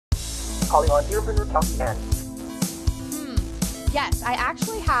Calling on HEROPRENEUR Kelsey Anne. Yes, I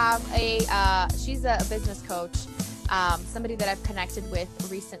actually have she's a business coach, somebody that I've connected with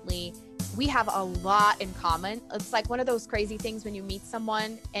recently. We have a lot in common. It's like one of those crazy things when you meet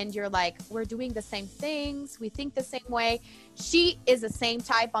someone and you're like, we're doing the same things, we think the same way. She is the same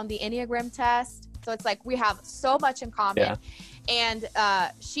type on the Enneagram test. So it's like we have so much in common. And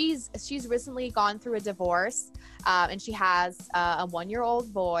she's recently gone through a divorce, and she has a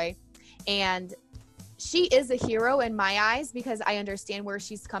 1-year-old boy. And she is a hero in my eyes because I understand where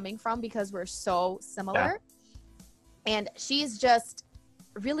she's coming from because we're so similar. And she's just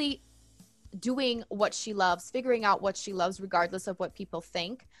really doing what she loves, figuring out what she loves regardless of what people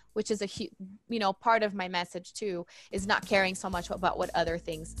think, which is part of my message too, is not caring so much about what other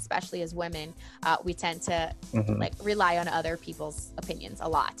things, especially as women, we tend to like rely on other people's opinions a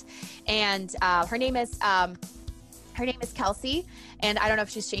lot. And her name is Kelsey, and I don't know if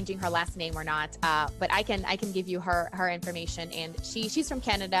she's changing her last name or not, but I can give you her information. And she's from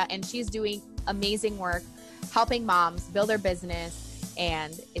Canada, and she's doing amazing work helping moms build their business,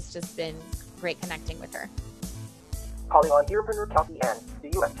 and it's just been great connecting with her. Calling on HEROPRENEUR Kelsey Anne. Do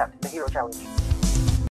you accept the Hero Challenge?